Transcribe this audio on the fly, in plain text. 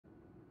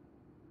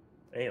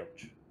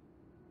Ouch.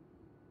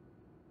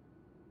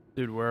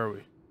 Dude, where are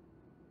we?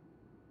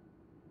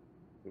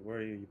 Wait, where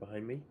are you? You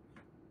behind me?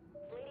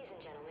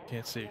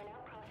 Can't see.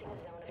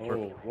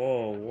 Oh,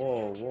 whoa,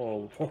 whoa,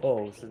 whoa,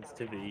 whoa,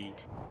 sensitivity.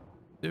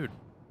 Dude,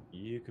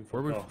 You can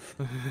where fuck we off.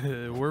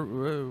 where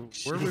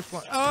are we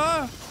flying?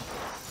 Ah!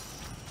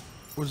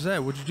 What's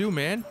that? What'd you do,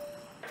 man?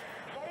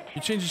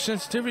 You changed your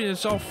sensitivity and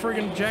it's all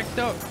friggin' jacked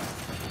up.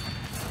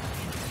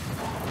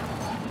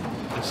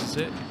 This is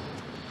it.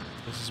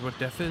 This is what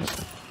death is. I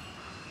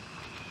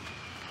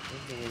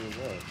don't know where you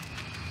were.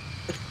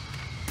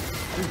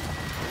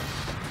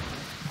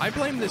 I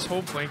blame this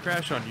whole plane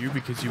crash on you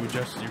because you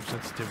adjusted your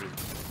sensitivity.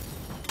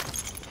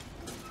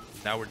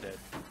 Now we're dead.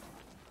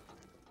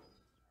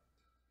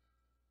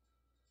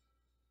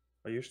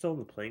 Oh, you're still in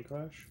the plane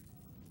crash?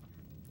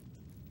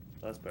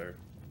 That's better.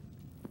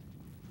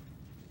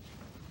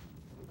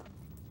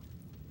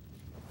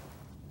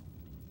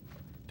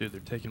 Dude,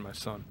 they're taking my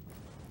son.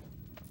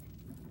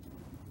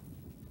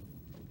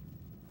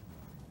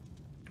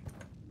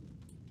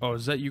 Oh,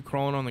 is that you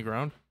crawling on the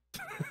ground?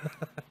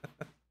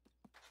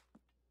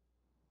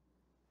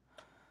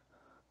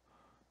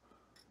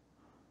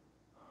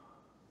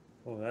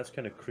 Oh, that's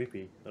kind of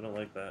creepy. I don't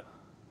like that.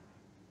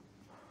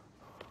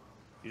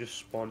 You just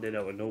spawned in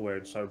out of nowhere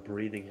and started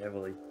breathing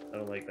heavily. I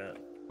don't like that.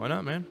 Why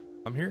not, man?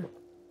 I'm here.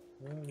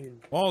 Well, I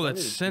mean, Oh, why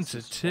that's did it decent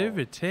spawn?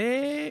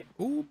 sensitivity.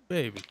 Ooh,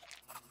 baby.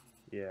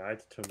 Yeah, I had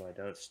to turn mine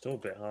down. It's still a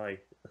bit high.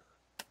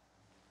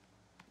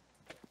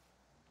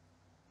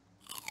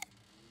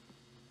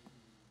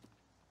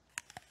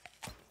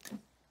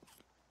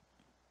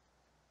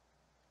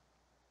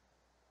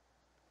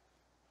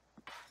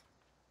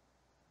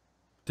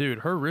 Dude,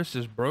 her wrist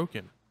is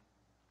broken.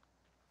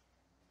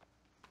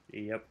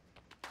 Yep.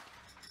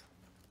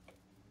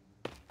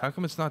 How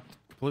come it's not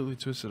completely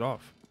twisted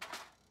off?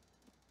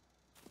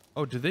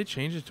 Oh, did they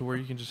change it to where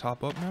you can just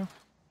hop up now?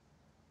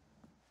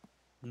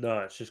 No,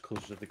 it's just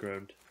closer to the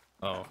ground.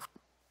 Oh,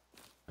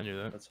 I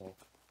knew that. That's all.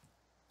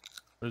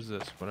 What is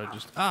this? What I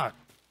just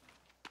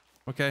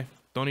Okay,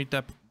 don't eat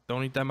that.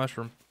 Don't eat that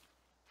mushroom.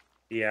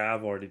 Yeah,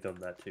 I've already done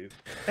that too.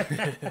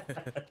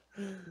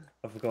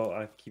 I forgot.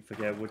 I keep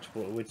forgetting what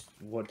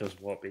does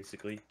what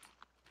basically.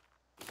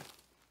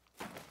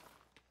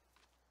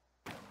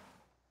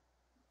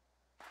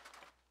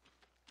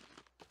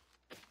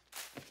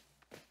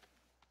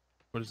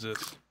 What is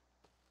this?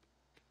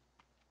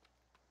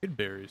 Good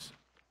berries.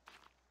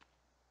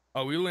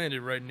 Oh, we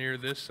landed right near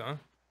this, huh?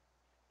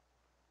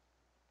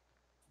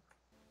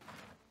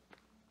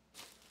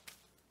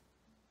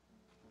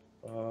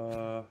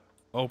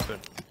 Open.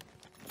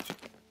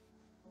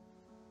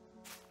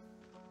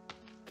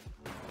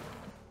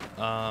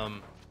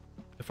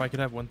 If I could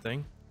have one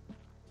thing,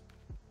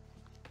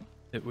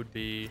 it would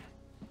be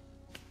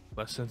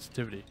less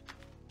sensitivity.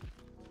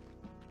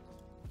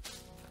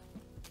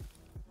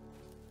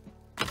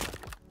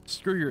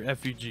 Screw your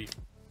FUG.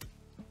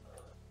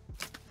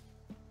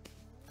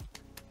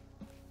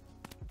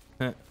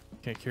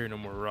 Can't carry no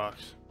more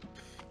rocks.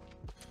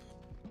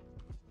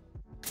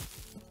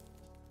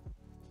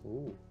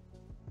 Ooh.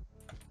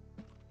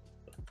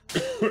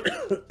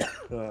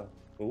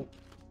 Oh,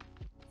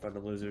 found a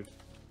lizard.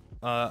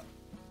 I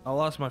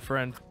lost my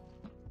friend.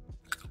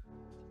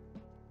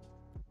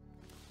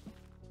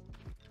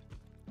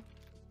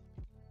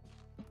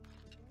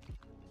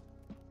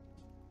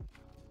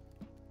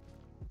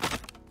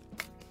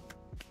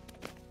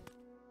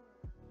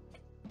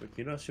 Wait, can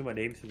you not see my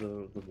name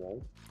through the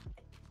wall?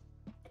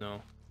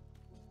 No.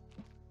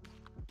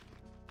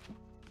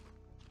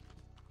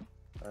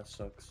 That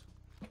sucks.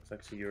 It's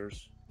actually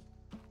yours.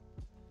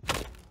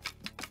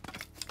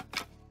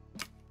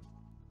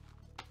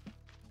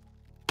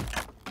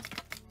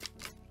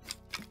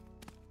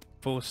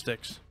 Full of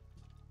sticks.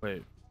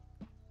 Wait.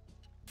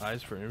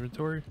 Eyes for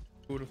inventory?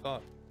 Who would have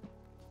thought?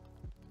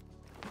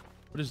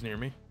 What is near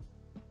me?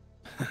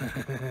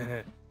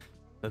 Let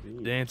the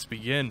dance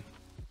begin.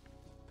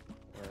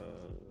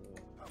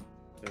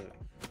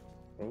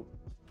 Oh.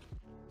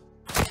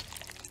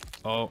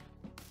 Oh.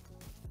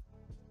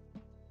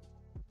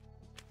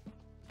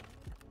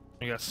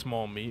 I got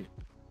small meat.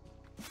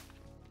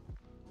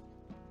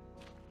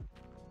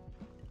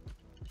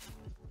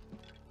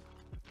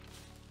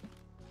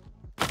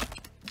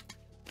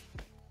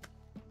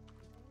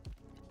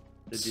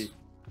 Did you?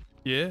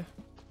 Yeah.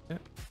 Yeah.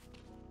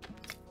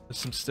 There's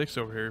some sticks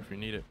over here if you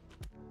need it.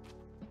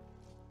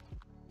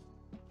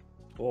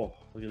 Oh,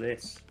 look at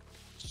this.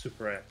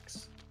 Super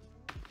X.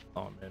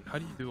 Oh man, how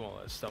do you do all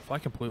that stuff? I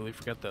completely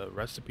forgot the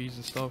recipes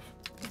and stuff.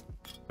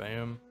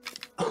 Bam.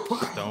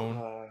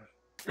 Stone.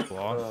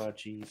 Cloth. Oh,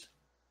 jeez.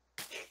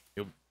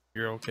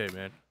 You're okay,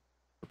 man.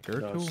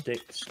 Repair No, tool?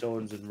 stick,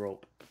 stones, and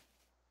rope.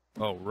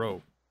 Oh,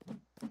 rope.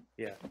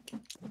 Yeah.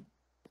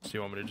 So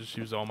you want me to just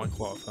use all my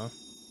cloth, huh?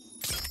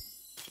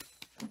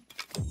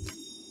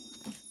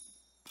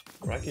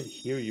 Or I can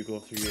hear you go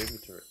through your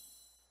inventory.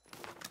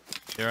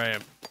 Here I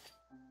am.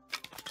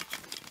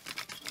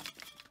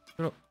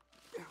 Shut up.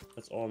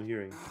 That's all I'm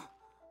hearing.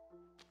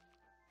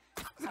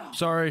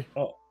 Sorry.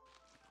 Oh.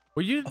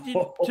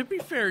 Well, to be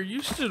fair,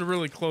 you stood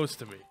really close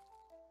to me.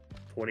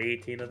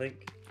 2018, I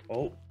think.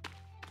 Oh.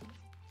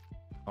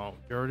 Oh,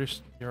 you're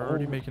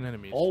already making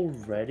enemies.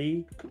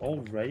 Already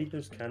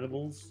there's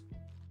cannibals?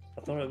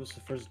 I thought it was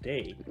the first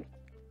day.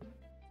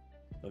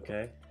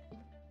 Okay.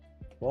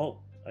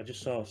 Well, I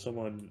just saw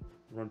someone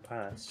run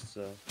past,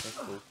 so that's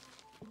cool.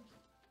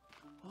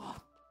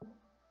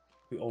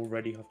 We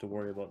already have to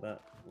worry about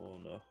that. Oh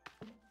no.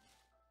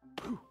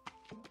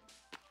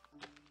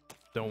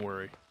 Don't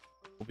worry.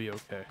 We'll be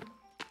okay.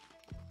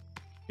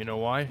 You know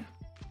why?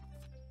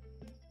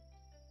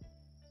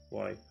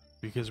 Why?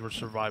 Because we're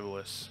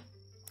survivalists.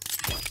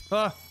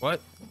 Ah, what?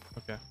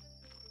 Okay.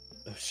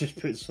 I was just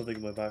putting something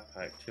in my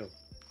backpack, too.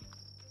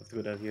 I have to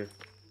go down here.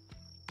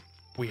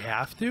 We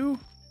have to?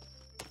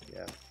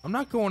 Yeah. I'm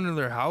not going to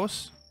their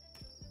house.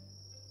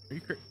 Are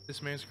you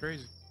this man's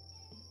crazy.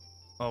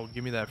 Oh,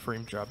 give me that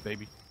frame drop,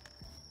 baby.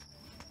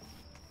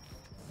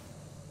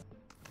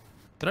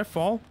 Did I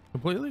fall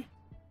completely?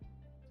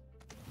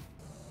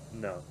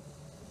 No.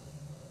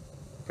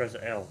 Press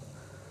L.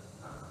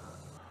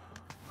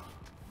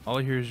 All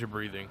I hear is your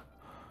breathing.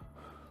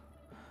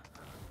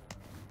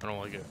 I don't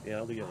like it. Yeah,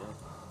 I'll do it.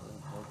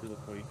 I'll do it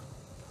for you.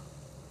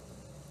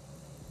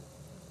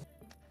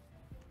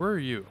 Where are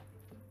you?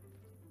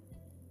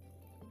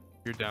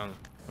 You're down.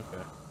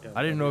 Okay. Yeah,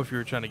 I didn't know if you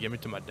were trying to get me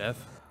to my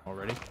death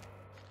already.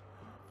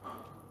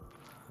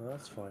 No,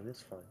 that's fine.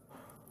 It's fine.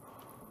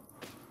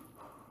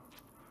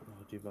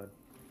 Oh, do you mind?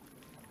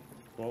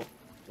 Well,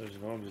 there's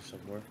an Armsy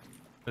somewhere.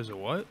 There's a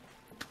what?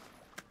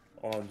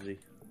 Armsy.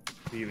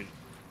 Demon.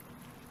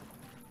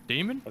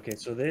 Demon? Okay,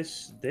 so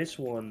this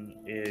one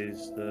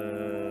is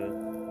the...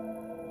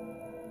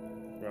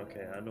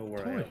 Okay, I know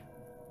where I am.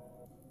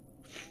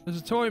 There's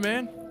a toy,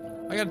 man.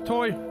 I got a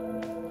toy. Yeah.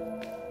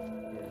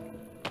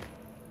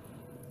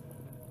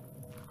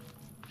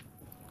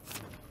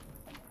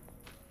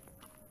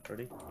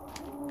 Ready?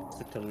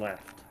 Sit to the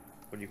left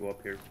when you go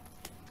up here.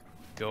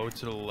 Go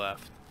to the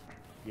left.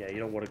 Yeah, you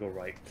don't want to go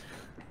right.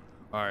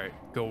 Alright,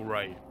 go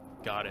right.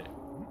 Got it.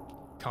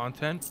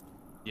 Content?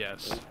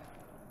 Yes.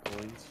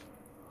 Coins.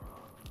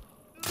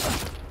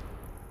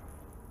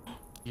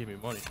 Give me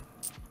money.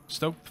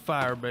 Stoke the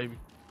fire, baby.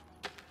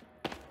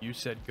 You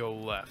said go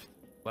left.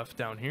 Left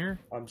down here?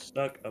 I'm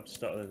stuck. There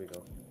we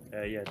go.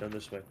 Yeah, down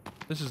this way.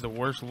 This is the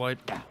worst light.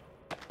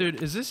 Dude,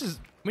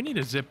 we need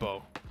a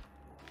Zippo.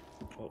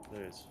 Oh,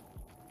 there it is.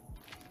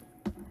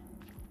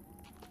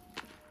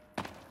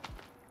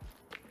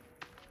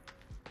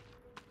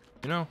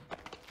 You know?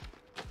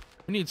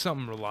 We need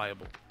something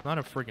reliable. Not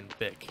a friggin'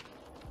 Bic.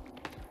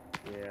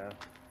 Yeah.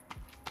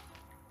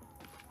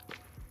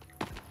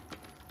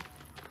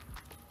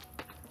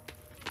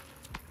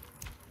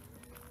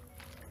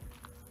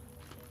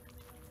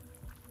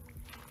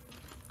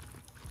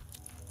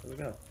 There we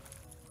go.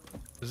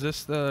 Is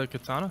this the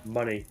katana?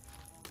 Money.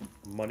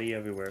 Money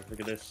everywhere.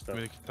 Look at this stuff.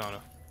 Give me the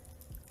katana.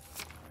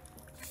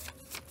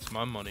 It's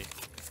my money.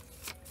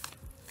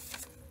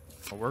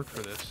 I'll work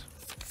for this.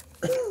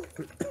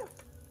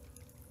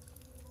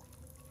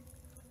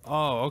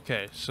 Oh,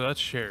 okay. So that's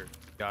shared.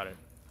 Got it.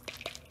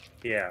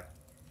 Yeah.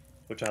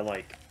 Which I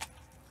like.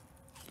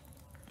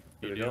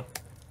 There we go.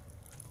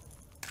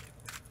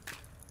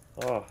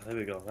 Oh, there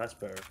we go. That's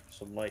better.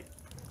 Some light.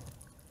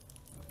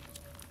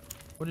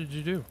 What did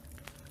you do?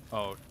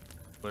 Oh,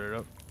 put it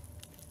up.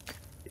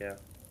 Yeah.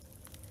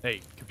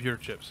 Hey, computer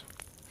chips.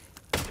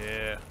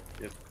 Yeah.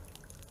 Yep.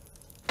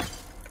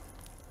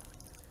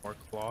 More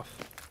cloth.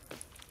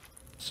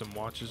 Some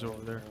watches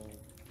over there.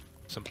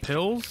 Some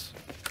pills?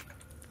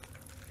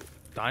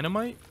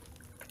 Dynamite?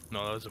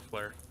 No, that was a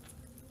flare.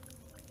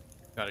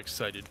 Got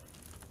excited.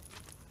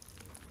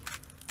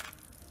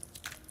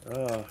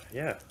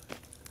 Yeah.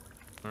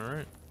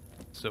 Alright.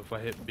 So if I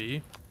hit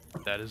B,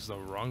 that is the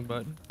wrong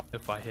button.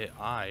 If I hit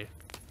I,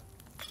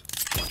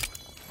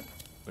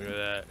 look at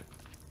that.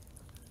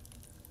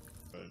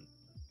 Right.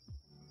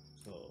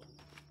 So,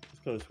 let's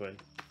go this way.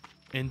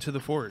 Into the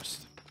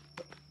forest.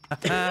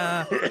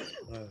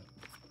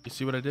 You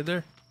see what I did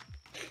there?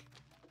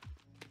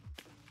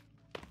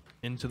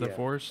 Into the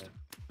forest.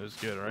 It was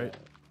good, right? Yeah.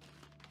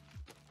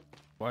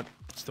 What?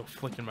 Still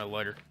flicking my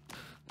lighter.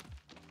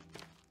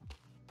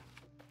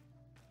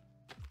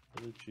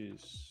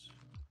 Villages.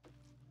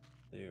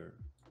 There.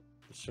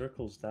 The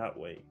circle's that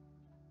way.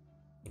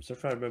 I'm still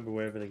trying to remember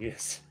where everything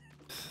is.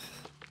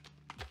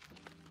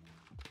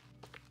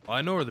 Well,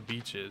 I know where the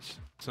beach is.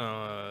 It's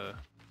I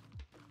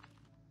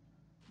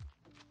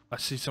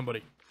see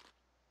somebody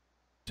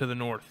to the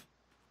north.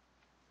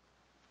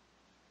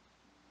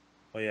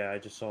 Oh yeah, I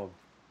just saw him.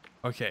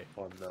 Okay.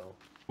 Oh no.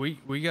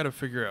 We got to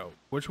figure out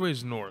which way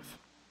is north.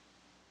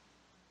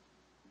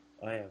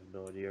 I have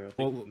no idea. I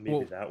think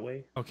maybe that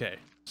way. Okay,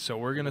 so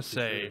we're gonna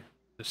say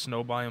the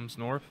snow biome's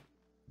north.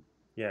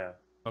 Yeah.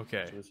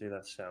 Okay. So we'll say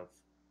that's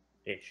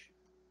south-ish.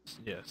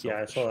 Yeah.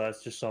 Yeah, I saw that. I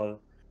just saw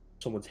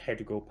someone's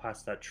head go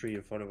past that tree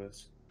in front of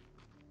us.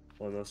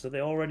 Well, no, so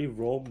they already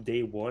roamed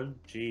day one?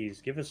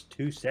 Jeez, give us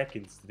 2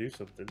 seconds to do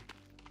something.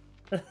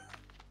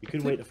 You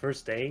couldn't wait the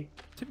first day?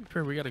 To be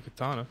fair, we got a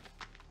katana.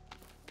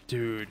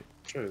 Dude,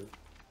 true.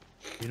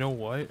 You know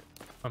what?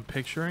 I'm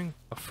picturing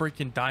a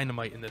freaking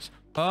dynamite in this.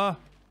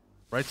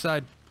 Right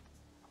side.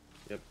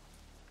 Yep.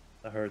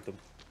 I heard them.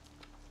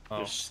 Oh.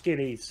 They're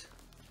skinnies.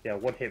 Yeah,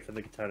 one hit from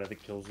the katana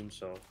that kills them,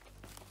 so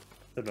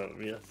they're not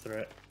really a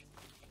threat.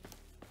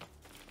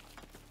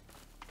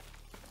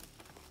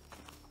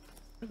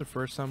 The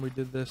first time we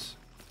did this.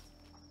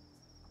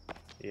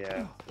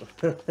 Yeah.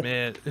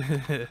 Man.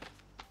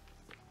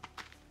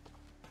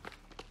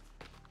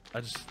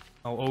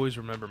 I'll always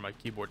remember my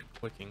keyboard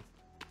clicking.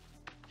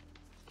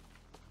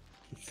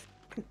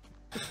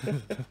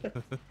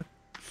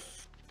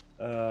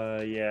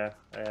 Yeah.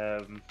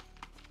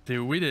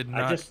 Dude, we did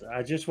not.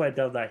 I just went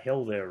down that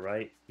hill there,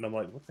 right? And I'm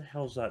like, what the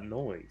hell's that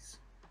noise?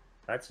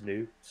 That's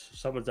new.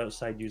 Someone's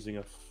outside using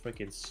a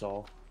freaking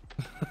saw.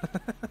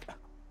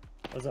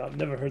 I was like, I've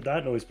never heard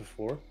that noise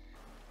before.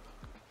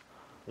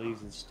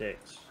 Leaves and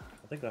sticks.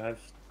 I think I have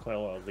quite a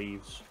lot of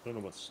leaves. I don't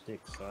know about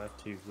sticks. I have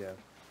two, yeah.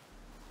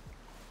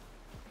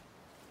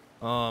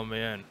 Oh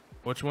man,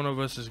 which one of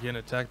us is getting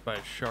attacked by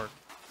a shark?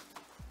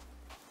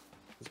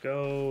 Let's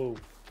go.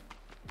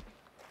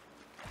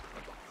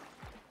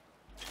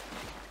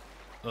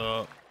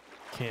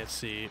 Can't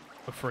see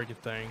a freaking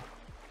thing.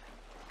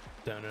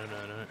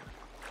 Da-na-na-na.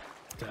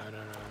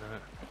 Da-na-na-na.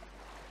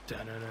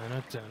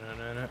 Da-na-na-na.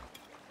 Da-na-na-na.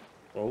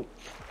 Oh.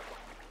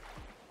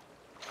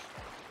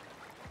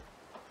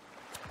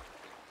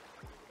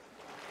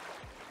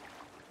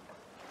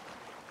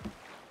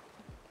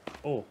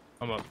 Oh.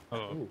 I'm up.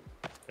 Oh. Ooh,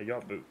 a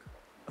yacht book.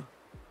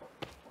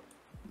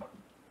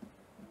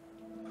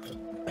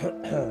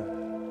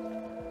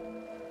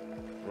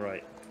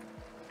 Right.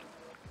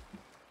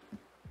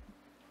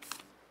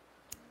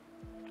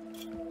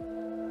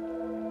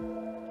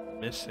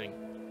 Missing.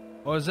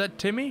 Oh, is that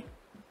Timmy?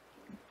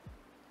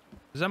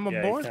 Is that my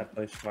Yeah, boy? you can't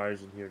place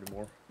fires in here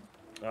anymore.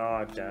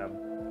 Ah, damn.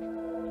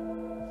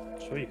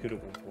 Sure you could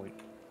at one point.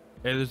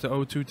 Hey, there's the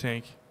O2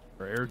 tank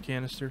or air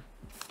canister.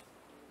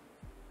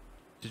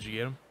 Did you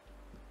get him?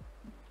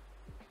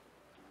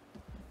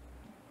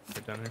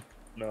 Right down there.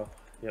 No.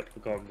 Yep,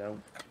 we got him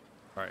down.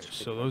 All right,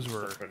 so those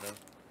were. Right now.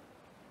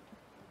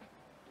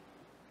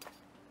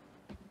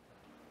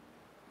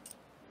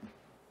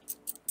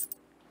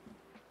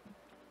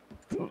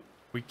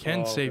 We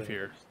can save there.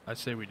 here. I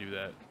say we do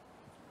that.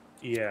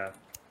 Yeah.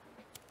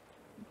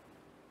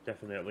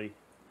 Definitely.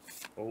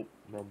 Oh,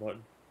 wrong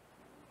button.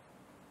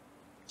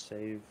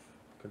 Save.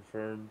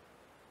 Confirm.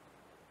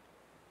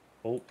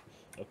 Oh,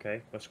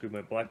 okay. My screen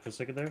went black for a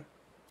second there.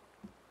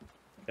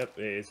 Yep,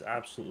 it is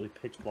absolutely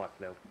pitch black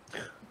now.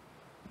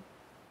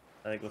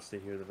 I think we'll stay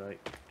here tonight.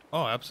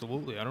 Oh,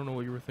 absolutely. I don't know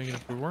what you were thinking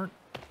if we weren't.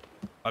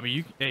 I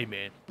mean, hey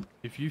man,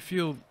 if you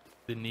feel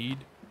the need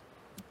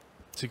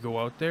to go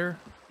out there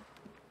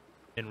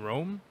and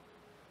roam,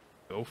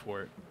 go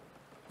for it.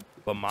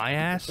 But my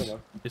ass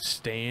is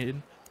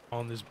staying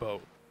on this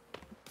boat.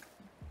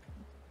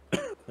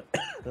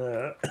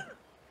 Yeah,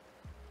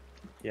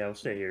 we'll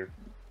stay here.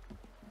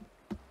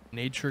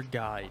 Nature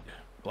Guide.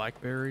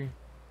 Blackberry.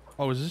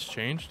 Oh, is this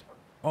changed?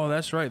 Oh,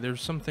 that's right.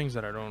 There's some things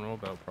that I don't know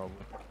about,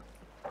 probably.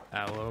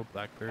 Aloe,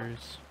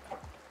 blackberries.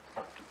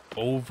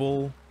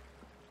 Oval.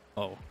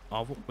 Oh,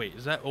 oval. Wait,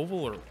 is that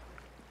oval or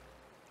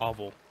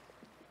oval?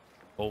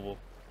 Oval.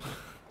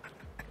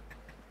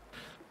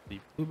 The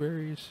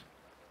blueberries.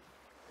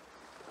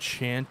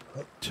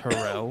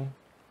 Chanterelle.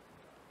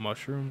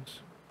 Mushrooms.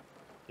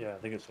 Yeah, I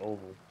think it's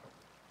oval.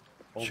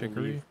 Oval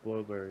Chicory. leaf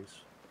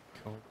blueberries.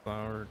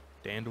 Cauliflower.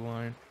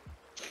 Dandelion.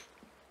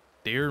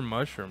 Deer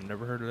mushroom.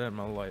 Never heard of that in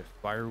my life.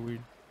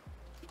 Fireweed.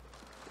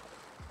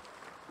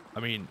 I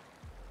mean,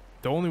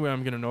 the only way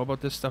I'm gonna know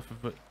about this stuff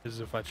is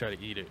if I try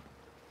to eat it.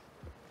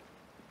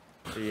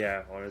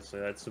 Yeah, honestly,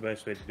 that's the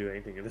best way to do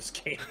anything in this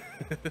game.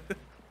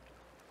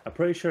 I'm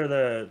pretty sure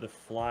the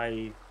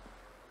fly...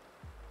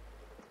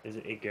 Is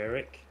it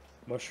agaric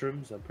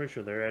mushrooms? I'm pretty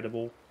sure they're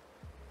edible.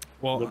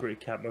 Well, Liberty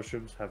cat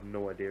mushrooms, have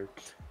no idea.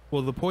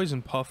 well, the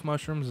poison puff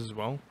mushrooms as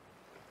well.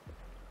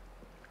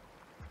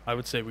 I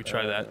would say we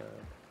try that.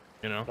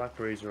 You know.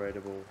 Blackberries are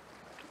edible.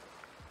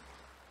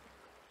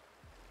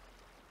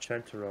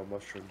 Chanterelle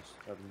mushrooms,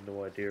 I have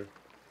no idea.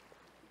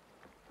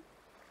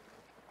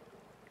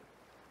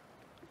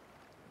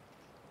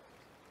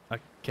 A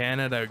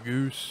Canada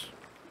goose,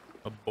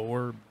 a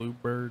boar,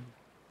 bluebird,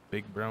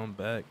 big brown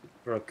back.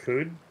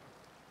 Raccoon?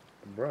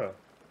 Bruh.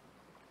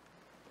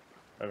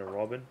 And a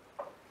robin.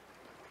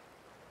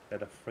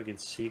 And a friggin'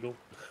 seagull.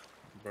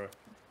 Bruh.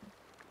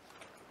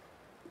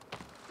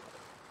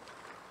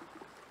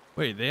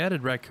 Wait, they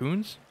added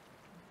raccoons?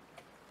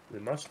 They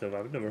must have.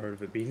 I've never heard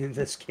of it being in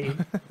this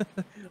game.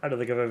 I don't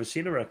think I've ever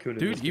seen a raccoon in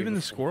this game. Dude, even the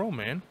before. squirrel,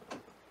 man.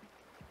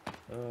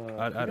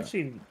 I've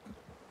seen...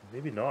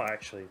 Maybe not,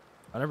 actually.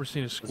 I never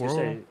seen a I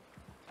squirrel.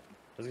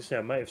 was gonna say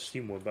I might have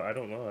seen one, but I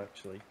don't know,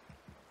 actually.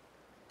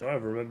 Don't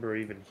ever remember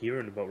even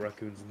hearing about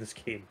raccoons in this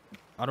game.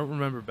 I don't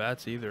remember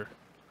bats either.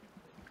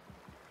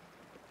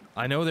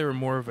 I know they were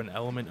more of an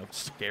element of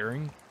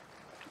scaring.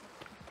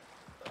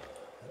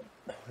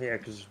 Yeah,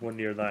 because one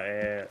near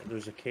that,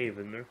 there's a cave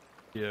in there.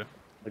 Yeah.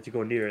 If you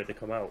go near it, they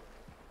come out.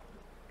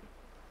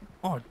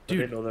 Oh, I dude,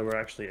 didn't know they were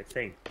actually a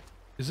thing.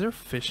 is there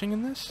fishing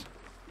in this?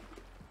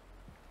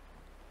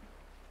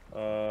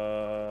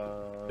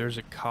 There's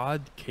a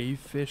cod,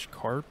 cavefish,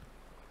 carp,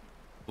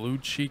 blue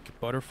cheek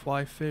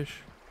butterfly fish,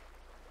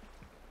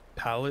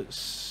 pallet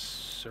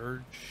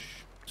surgeon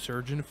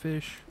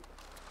fish,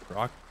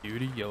 rock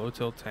beauty,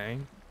 yellowtail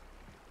tang,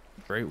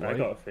 great I white.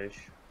 got a fish.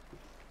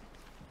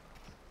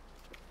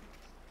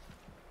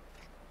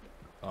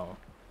 Oh.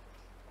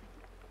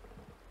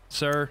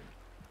 Sir.